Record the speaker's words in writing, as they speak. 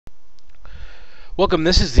Welcome.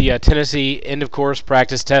 This is the Tennessee end of course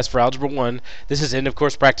practice test for Algebra 1. This is end of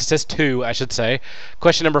course practice test 2, I should say.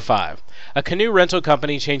 Question number 5. A canoe rental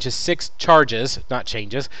company charges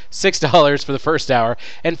 $6 for the first hour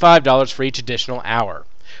and $5 for each additional hour.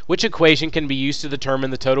 Which equation can be used to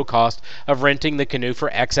determine the total cost of renting the canoe for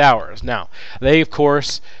X hours? Now, they, of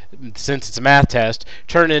course, since it's a math test,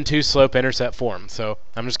 turn it into slope-intercept form. So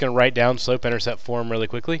I'm just going to write down slope-intercept form really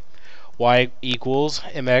quickly. Y equals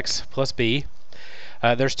mx plus b.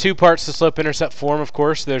 There's two parts to slope-intercept form, of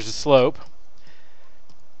course. There's the slope,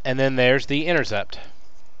 and then there's the intercept.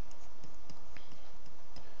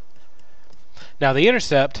 Now, the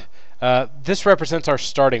intercept, this represents our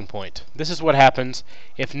starting point. This is what happens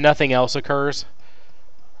if nothing else occurs.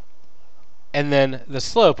 And then the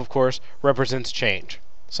slope, of course, represents change.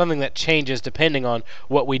 Something that changes depending on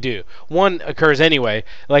what we do. One occurs anyway.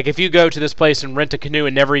 Like if you go to this place and rent a canoe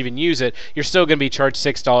and never even use it, you're still going to be charged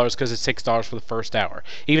 $6 because it's $6 for the first hour.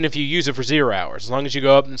 Even if you use it for 0 hours. As long as you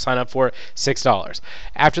go up and sign up for it, $6.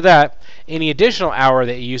 After that, any additional hour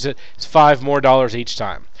that you use it is $5 more each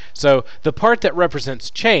time. So the part that represents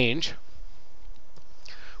change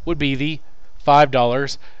would be the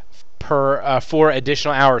 $5 per 4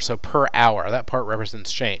 additional hours, so per hour. That part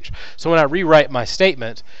represents change. So when I rewrite my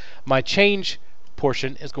statement, my change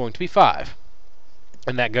portion is going to be 5.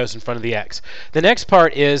 And that goes in front of the x. The next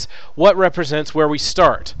part is what represents where we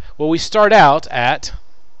start. Well, we start out at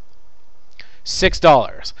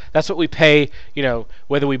 $6. That's what we pay,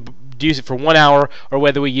 whether we use it for 1 hour or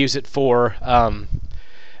whether we use it for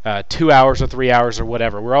 2 hours or 3 hours or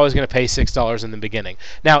whatever. We're always going to pay $6 in the beginning.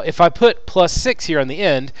 Now, if I put plus 6 here on the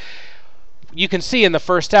end, you can see in the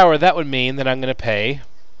first hour that would mean that I'm going to pay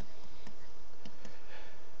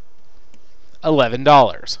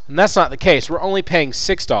 $11. And that's not the case. We're only paying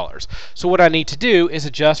 $6. So what I need to do is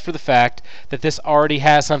adjust for the fact that this already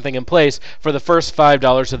has something in place for the first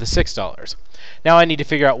 $5 of the $6. Now I need to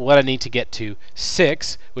figure out what I need to get to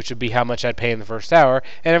 6, which would be how much I'd pay in the first hour.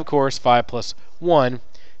 And of course, 5 plus 1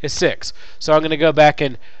 is 6. So I'm going to go back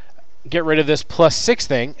and get rid of this plus 6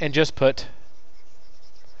 thing and just put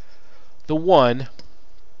the 1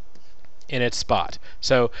 in its spot.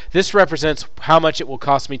 So this represents how much it will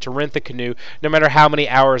cost me to rent the canoe, no matter how many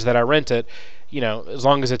hours that I rent it, as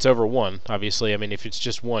long as it's over 1, obviously. I mean, if it's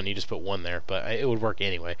just 1, you just put 1 there, but it would work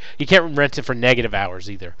anyway. You can't rent it for negative hours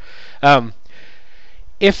either.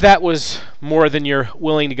 If that was more than you're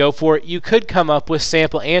willing to go for, you could come up with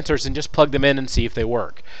sample answers and just plug them in and see if they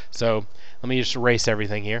work. So let me just erase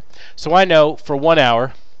everything here. So I know for 1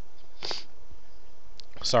 hour,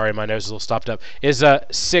 sorry, my nose is a little stopped up, is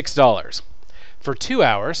 $6. For 2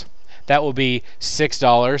 hours, that will be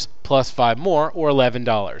 $6 plus 5 more, or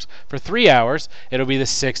 $11. For 3 hours, it'll be the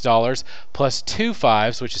 $6 plus 2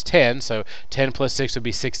 5s, which is 10, so 10 plus 6 would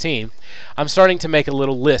be 16. I'm starting to make a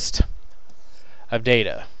little list of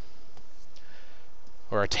data,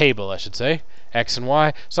 or a table, I should say, x and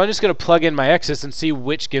y. So I'm just going to plug in my x's and see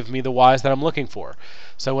which give me the y's that I'm looking for.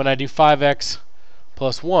 So when I do 5x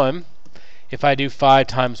plus 1, if I do 5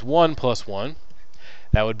 times 1 plus 1,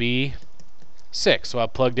 that would be 6. So I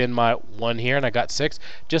plugged in my 1 here and I got 6,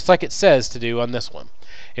 just like it says to do on this one.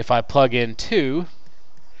 If I plug in 2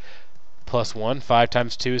 plus 1, 5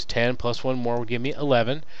 times 2 is 10, plus 1 more would give me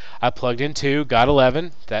 11. I plugged in 2, got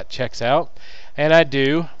 11. That checks out. And I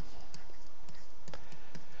do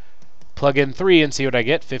plug in 3 and see what I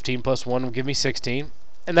get. 15 plus 1 will give me 16.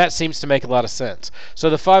 And that seems to make a lot of sense. So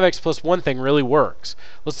the 5x plus 1 thing really works.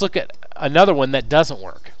 Let's look at another one that doesn't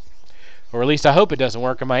work. Or at least I hope it doesn't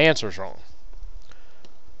work and my answer is wrong.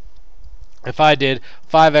 If I did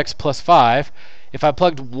 5x plus 5, if I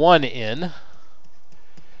plugged 1 in,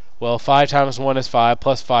 well, 5 times 1 is 5,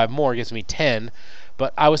 plus 5 more gives me 10.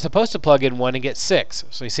 But I was supposed to plug in 1 and get 6.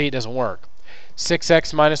 So you see it doesn't work.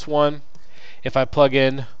 6x minus 1, if I plug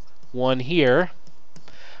in 1 here,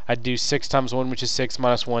 I'd do 6 times 1, which is 6,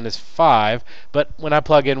 minus 1 is 5. But when I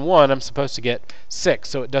plug in 1, I'm supposed to get 6,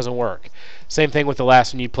 so it doesn't work. Same thing with the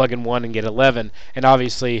last one. You plug in 1 and get 11. And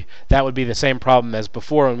obviously, that would be the same problem as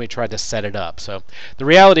before when we tried to set it up. So the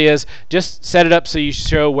reality is, just set it up so you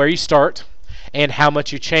show where you start and how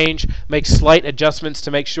much you change. Make slight adjustments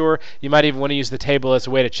to make sure. You might even want to use the table as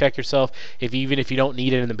a way to check yourself, even if you don't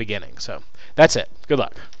need it in the beginning. So that's it. Good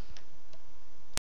luck.